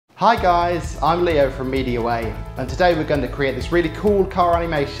Hi guys, I'm Leo from MediaWay, and today we're going to create this really cool car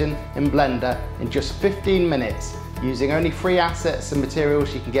animation in Blender in just 15 minutes using only free assets and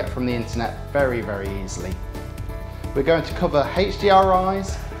materials you can get from the internet very easily. We're going to cover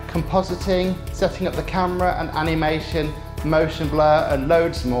HDRIs, compositing, setting up the camera and animation, motion blur and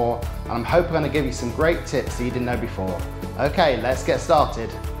loads more, and I'm hoping I'm going to give you some great tips that you didn't know before. Okay, let's get started.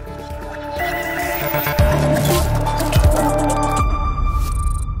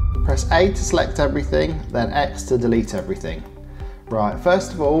 Press A to select everything, then X to delete everything. Right,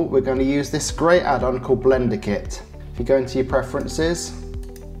 first of all, we're going to use this great add-on called Blenderkit. If you go into your preferences,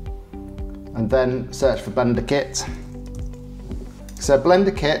 and then search for Blenderkit. So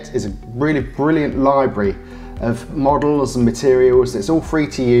Blenderkit is a really brilliant library of models and materials. It's all free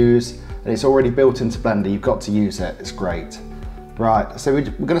to use, and it's already built into Blender. You've got to use it, it's great. Right, so we're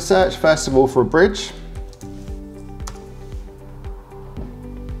going to search first of all for a bridge.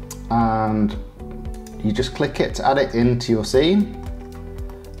 And you just click it to add it into your scene.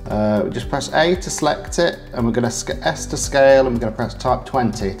 Just press A to select it, and we're going to S to scale, and we're going to press type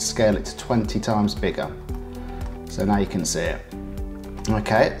 20 to scale it to 20 times bigger. So now you can see it.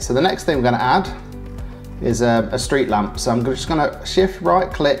 Okay, so the next thing we're going to add is a street lamp. So I'm just going to shift right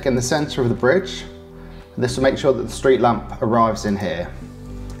click in the center of the bridge. This will make sure that the street lamp arrives in here.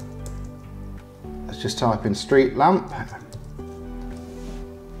 Let's just type in street lamp.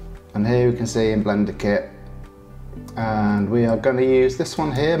 And here we can see in Blenderkit, and we are going to use this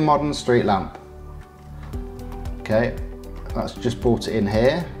one here, modern street lamp. Okay, that's just brought it in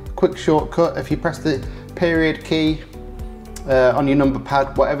here. Quick shortcut, if you press the period key on your number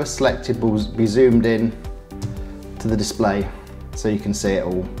pad, whatever selected will be zoomed in to the display so you can see it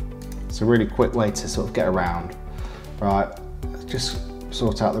all. It's a really quick way to sort of get around. Right, let's just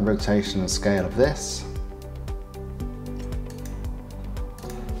sort out the rotation and scale of this.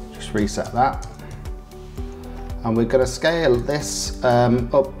 Reset that, and we're going to scale this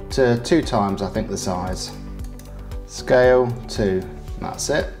up to 2 times I think the size. Scale 2, that's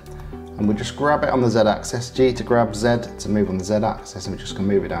it, and we'll just grab it on the Z axis, G to grab, Z to move on the Z axis, and we're just going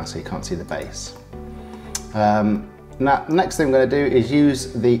to move it down so you can't see the base. Now next thing I'm going to do is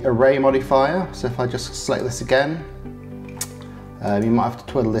use the array modifier. So if I just select this again, you might have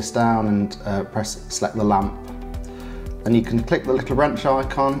to twiddle this down and select the lamp. Then you can click the little wrench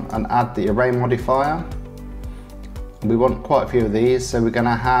icon and add the array modifier. And we want quite a few of these, so we're going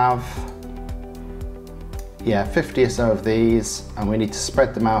to have 50 or so of these, and we need to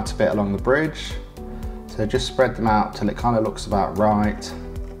spread them out a bit along the bridge. So just spread them out till it kind of looks about right.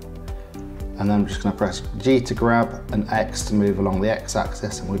 And then I'm just going to press G to grab and X to move along the X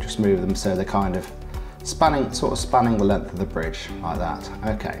axis, and we'll just move them so they're kind of spanning the length of the bridge like that.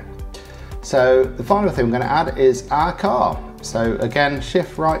 Okay. So the final thing we're going to add is our car. So again,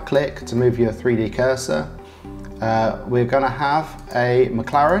 shift right click to move your 3D cursor. We're going to have a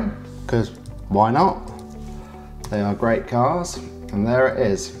McLaren, because why not? They are great cars, and there it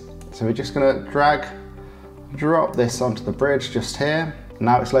is. So we're just going to drop this onto the bridge just here.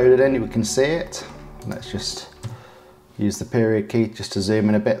 Now it's loaded in, we can see it. Let's just use the period key just to zoom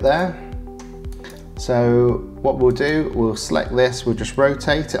in a bit there. So what we'll do, we'll select this, we'll just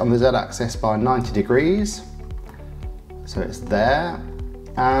rotate it on the Z axis by 90 degrees. So it's there,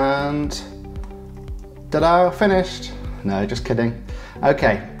 and ta-da, finished. No, just kidding.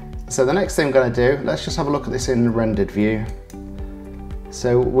 Okay, so the next thing I'm going to do, let's just have a look at this in the rendered view.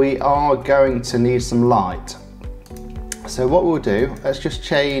 So we are going to need some light. So what we'll do, let's just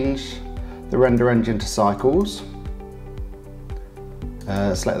change the render engine to cycles.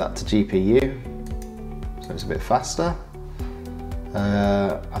 Select that to GPU. So it's a bit faster.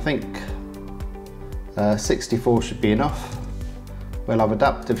 I think 64 should be enough. We'll have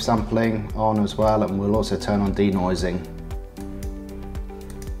adaptive sampling on as well, and we'll also turn on denoising.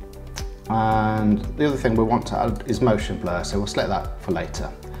 And the other thing we want to add is motion blur, so we'll select that for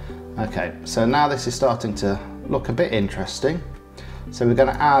later. Okay, so now this is starting to look a bit interesting. So we're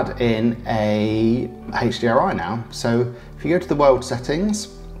going to add in a HDRI now. So if you go to the world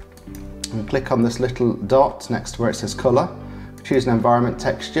settings, and click on this little dot next to where it says colour, choose an environment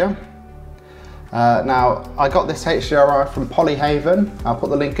texture. Now I got this HRDI from PolyHaven. I'll put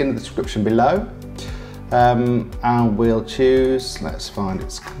the link in the description below. And we'll choose, let's find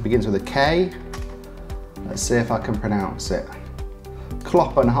it begins with a K. Let's see if I can pronounce it.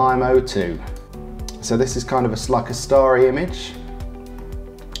 Kloppenheim 02. So this is kind of like a starry image,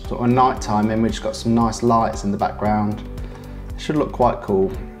 sort of a nighttime image, got some nice lights in the background. It should look quite cool.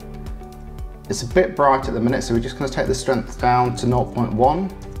 It's a bit bright at the minute, so we're just going to take the strength down to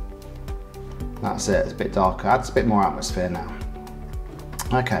 0.1. That's it, it's a bit darker, adds a bit more atmosphere now.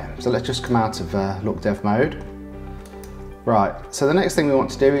 Okay, so let's just come out of look dev mode. Right, so the next thing we want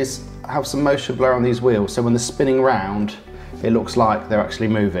to do is have some motion blur on these wheels, so when they're spinning around, it looks like they're actually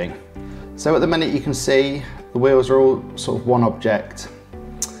moving. So at the minute you can see the wheels are all sort of one object.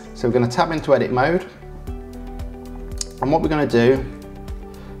 So we're going to tab into edit mode, and what we're going to do,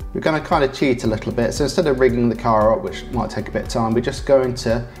 we're going to kind of cheat a little bit. So instead of rigging the car up, which might take a bit of time, we're just going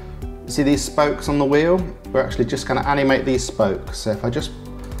to see these spokes on the wheel. We're actually just going to animate these spokes. So if I just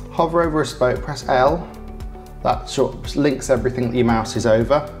hover over a spoke, press L, that sort of links everything that your mouse is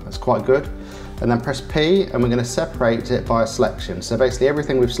over. That's quite good. And then press P, and we're going to separate it by a selection. So basically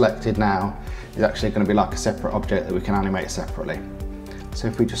everything we've selected now is actually going to be like a separate object that we can animate separately. So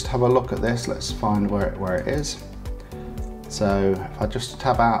if we just have a look at this, let's find where it is. So if I just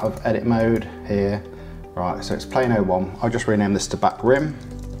tab out of edit mode here, right, so it's plane 01. I'll just rename this to back rim.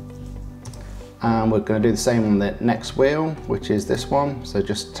 And we're going to do the same on the next wheel, which is this one. So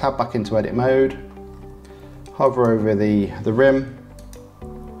just tab back into edit mode, hover over the rim,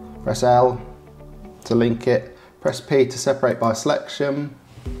 press L to link it, press P to separate by selection,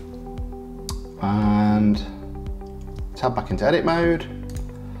 and tab back into edit mode.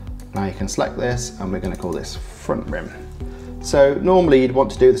 Now you can select this, and we're going to call this front rim. So normally you'd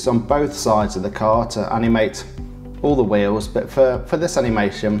want to do this on both sides of the car to animate all the wheels, but for this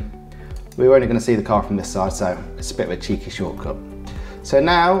animation, we're only going to see the car from this side, so it's a bit of a cheeky shortcut. So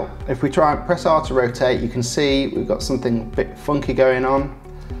now, if we try and press R to rotate, you can see we've got something a bit funky going on.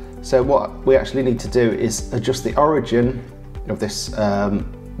 So what we actually need to do is adjust the origin of this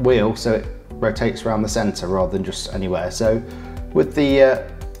wheel so it rotates around the center rather than just anywhere. So with the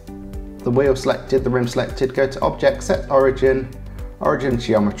wheel selected, the rim selected, go to Object, Set Origin, Origin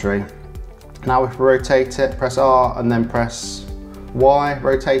Geometry. Now if we rotate it, press R and then press Y,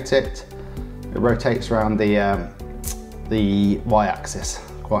 rotate it. It rotates around the Y-axis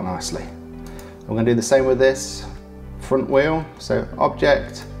quite nicely. We're going to do the same with this front wheel. So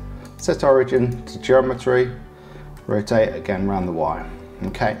Object, Set Origin to Geometry, rotate again around the Y.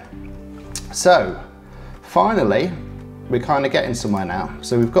 Okay, so finally we're kind of getting somewhere now.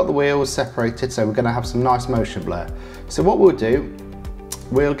 So we've got the wheels separated, so we're going to have some nice motion blur. So what we'll do,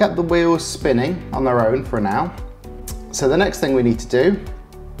 we'll get the wheels spinning on their own for now. So the next thing we need to do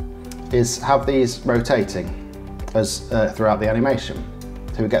is have these rotating as throughout the animation.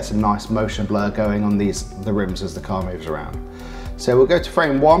 So we get some nice motion blur going on the rims as the car moves around. So we'll go to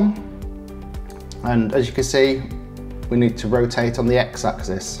frame 1, and as you can see, we need to rotate on the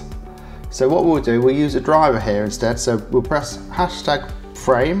X-axis. So what we'll do, we'll use a driver here instead. So we'll press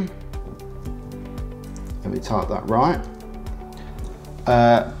 #frame. Let me type that right.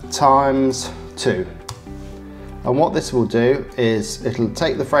 ×2. And what this will do is it'll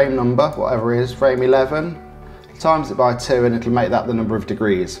take the frame number, whatever it is, frame 11, times it by 2, and it'll make that the number of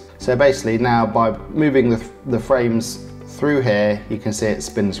degrees. So basically now by moving the frames through here, you can see it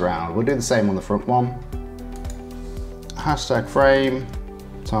spins around. We'll do the same on the front one. #frame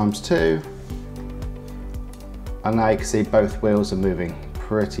 ×2. And now you can see both wheels are moving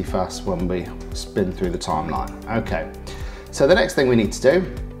pretty fast when we spin through the timeline. Okay, so the next thing we need to do,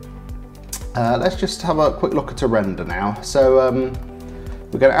 let's just have a quick look at a render now. So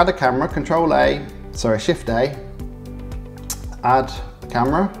we're going to add a camera, Shift A, add a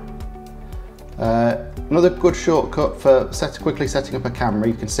camera. Another good shortcut for quickly setting up a camera,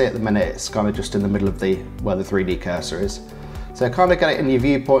 you can see at the minute it's kind of just in the middle of where the 3D cursor is. So kind of get it in your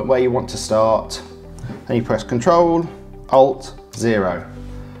viewpoint where you want to start, and you press Control, Alt, 0,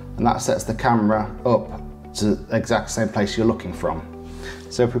 and that sets the camera up to the exact same place you're looking from.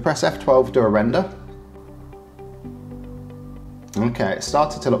 So if we press F12, do a render. Okay, it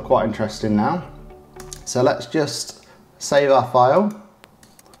started to look quite interesting now. So let's just save our file.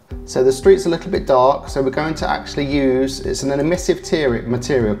 So the street's a little bit dark, so we're going to actually use, it's an emissive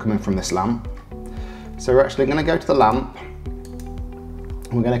material coming from this lamp. So we're actually going to go to the lamp.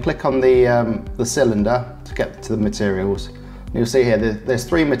 We're going to click on the cylinder to get to the materials. And you'll see here there's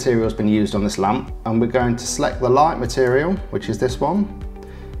 3 materials being used on this lamp, and we're going to select the light material, which is this one.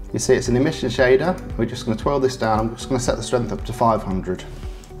 You see it's an emission shader. We're just going to twirl this down. I'm just going to set the strength up to 500.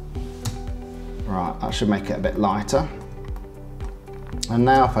 Right, that should make it a bit lighter. And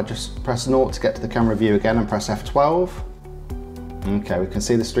now if I just press 0 to get to the camera view again and press F12. Okay, we can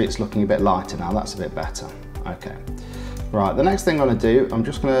see the street's looking a bit lighter now. That's a bit better. Okay. Right, the next thing I'm going to do, I'm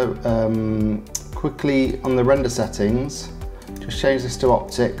just going to quickly on the render settings, just change this to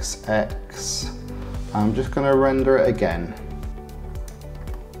Optics X. I'm just going to render it again.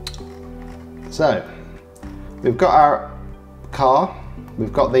 So we've got our car,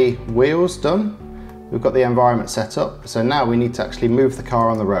 we've got the wheels done, we've got the environment set up. So now we need to actually move the car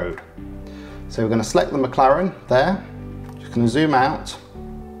on the road. So we're going to select the McLaren there, just going to zoom out.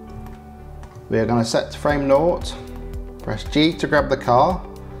 We are going to set to frame 0, press G to grab the car,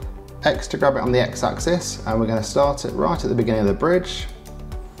 X to grab it on the X-axis, and we're going to start it right at the beginning of the bridge.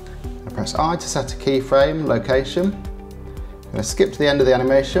 And press I to set a keyframe location. I'm going to skip to the end of the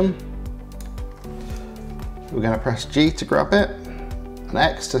animation. We're going to press G to grab it, and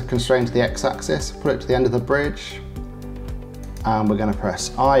X to constrain to the X-axis, put it to the end of the bridge, and we're going to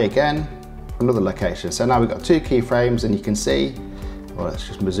press I again for another location. So now we've got 2 keyframes, and you can see, well, let's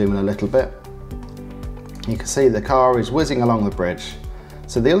just zoom in a little bit. You can see the car is whizzing along the bridge.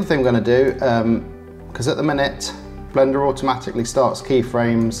 So the other thing we're going to do, because at the minute Blender automatically starts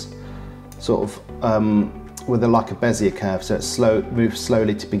keyframes sort of with like a Bezier curve, so it moves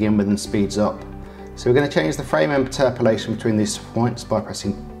slowly to begin with and speeds up. So we're going to change the frame interpolation between these points by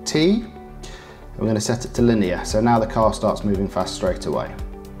pressing T. We're going to set it to linear, so now the car starts moving fast straight away.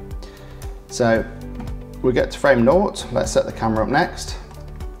 So we get to frame 0, let's set the camera up next.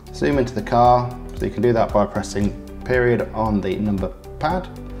 Zoom into the car, so you can do that by pressing period on the number pad.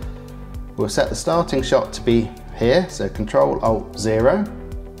 We'll set the starting shot to be here, so Control-Alt-0.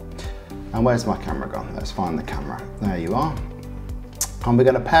 And where's my camera gone? Let's find the camera. There you are. And we're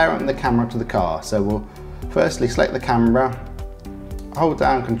going to parent the camera to the car. So we'll firstly select the camera, hold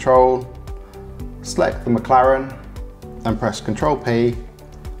down Control, select the McLaren, and press Control-P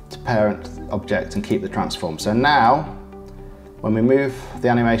to parent the object and keep the transform. So now, when we move the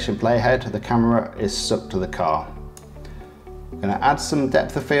animation playhead, the camera is stuck to the car. We're going to add some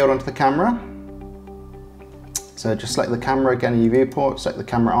depth of field onto the camera. So just select the camera again in your viewport, select the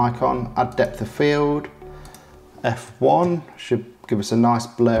camera icon, add depth of field. F1 should give us a nice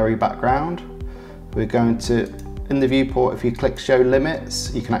blurry background. We're going to, in the viewport, if you click show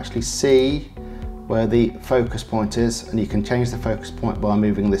limits, you can actually see where the focus point is, and you can change the focus point by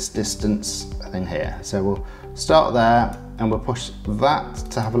moving this distance thing here. So we'll start there, and we'll push that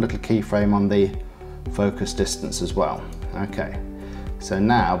to have a little keyframe on the focus distance as well. Okay, so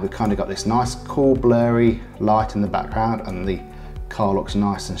now we've kind of got this nice cool blurry light in the background, and the car looks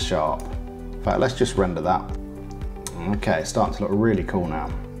nice and sharp. In fact, let's just render that. Okay, it's starting to look really cool now.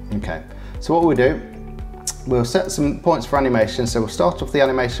 Okay, so what we'll do, we'll set some points for animation. So we'll start off the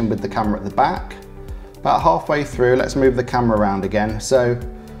animation with the camera at the back. About halfway through, let's move the camera around again. So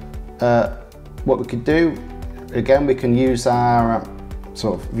what we could do, again, we can use our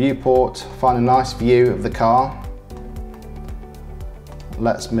sort of viewport, find a nice view of the car.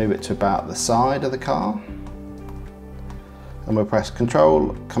 Let's move it to about the side of the car. And we'll press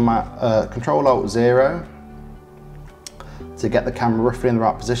Control-Alt-0 to get the camera roughly in the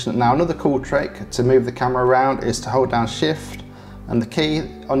right position. Now, another cool trick to move the camera around is to hold down Shift and the key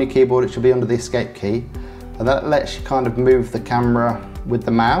on your keyboard, it should be under the escape key, and that lets you kind of move the camera with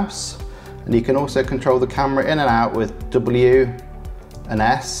the mouse. And you can also control the camera in and out with W and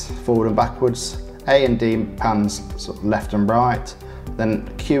S, forward and backwards. A and D pans sort of left and right. Then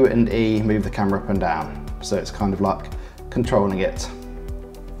Q and E move the camera up and down. So it's kind of like controlling it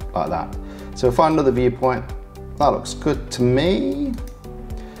like that. So we'll find another viewpoint. That looks good to me.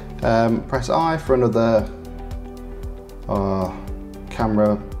 Press I for another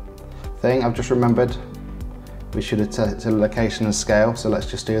camera thing. I've just remembered we should have set to location and scale, so let's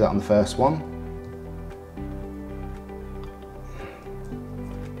just do that on the first one.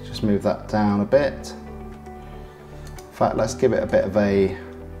 Just move that down a bit. In fact, let's give it a bit of a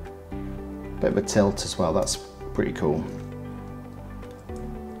tilt as well. That's pretty cool.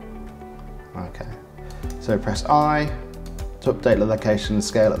 Okay, so press I to update the location and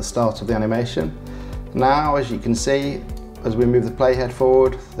scale at the start of the animation. Now, as you can see, as we move the playhead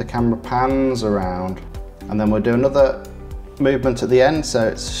forward, the camera pans around, and then we'll do another movement at the end. So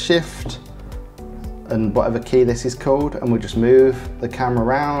it's Shift and whatever key this is called, and we'll just move the camera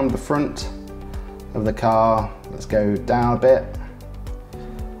around the front of the car. Let's go down a bit,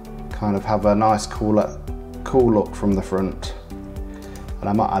 kind of have a nice cool look from the front. And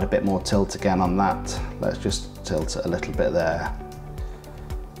I might add a bit more tilt again on that. Let's just tilt it a little bit there.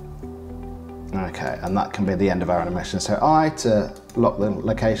 Okay, and that can be the end of our animation. So I to lock the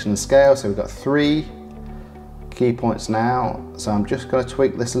location and scale. So we've got 3 key points now. So I'm just going to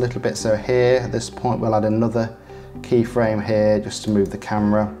tweak this a little bit. So here, at this point, we'll add another keyframe here just to move the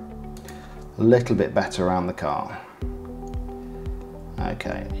camera a little bit better around the car.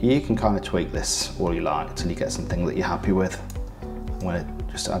 Okay, you can kind of tweak this all you like until you get something that you're happy with. I'm going to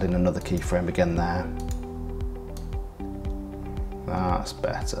just add in another keyframe again there. That's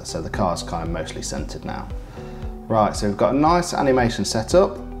better. So the car's kind of mostly centered now. Right, so we've got a nice animation set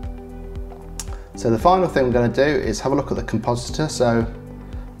up. So the final thing we're going to do is have a look at the compositor. So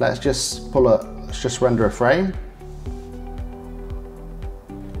let's just render a frame.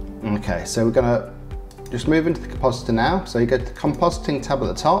 Okay, so we're going to just move into the compositor now. So you go to the compositing tab at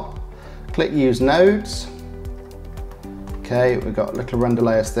the top, click use nodes. Okay, we've got a little render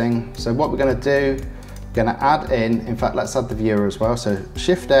layers thing. So what we're going to do, we're going to add in fact, let's add the viewer as well. So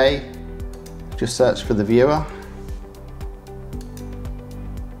Shift A, just search for the viewer.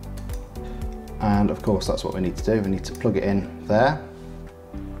 And of course, that's what we need to do. We need to plug it in there.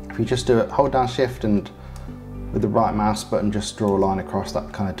 If you just do it, hold down Shift and with the right mouse button, just draw a line across,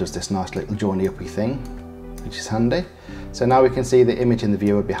 that kind of does this nice little joiny uppy thing, which is handy. So now we can see the image in the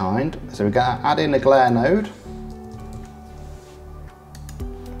viewer behind. So we're going to add in a glare node.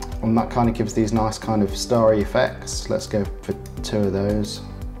 And that kind of gives these nice kind of starry effects. Let's go for 2 of those.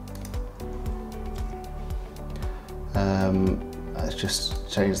 Let's just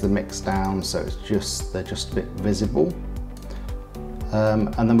change the mix down so they're just a bit visible.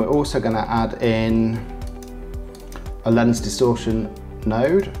 And then we're also going to add in a lens distortion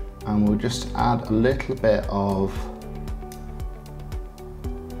node, and we'll just add a little bit of,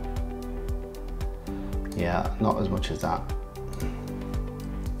 yeah, not as much as that.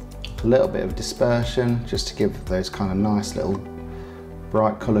 A little bit of dispersion just to give those kind of nice little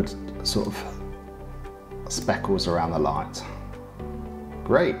bright coloured sort of speckles around the light.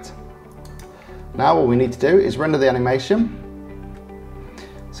 Great. Now all we need to do is render the animation.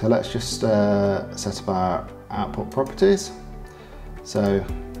 So let's just set up our output properties. So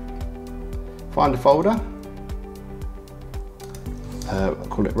find a folder, I'll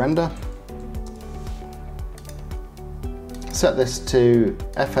call it render. Set this to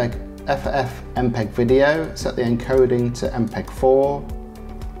FF video, set the encoding to MPEG-4.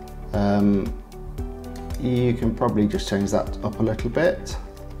 You can probably just change that up a little bit.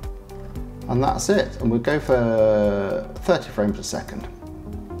 And that's it. And we'll go for 30 frames a second.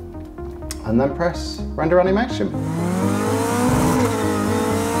 And then press render animation.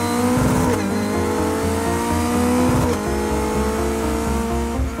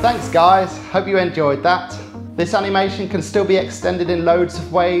 Thanks guys, hope you enjoyed that. This animation can still be extended in loads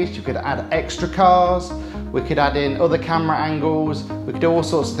of ways. You could add extra cars, we could add in other camera angles, we could do all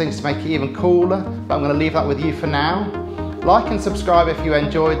sorts of things to make it even cooler, but I'm going to leave that with you for now. Like and subscribe if you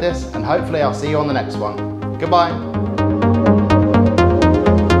enjoyed this, and hopefully I'll see you on the next one. Goodbye.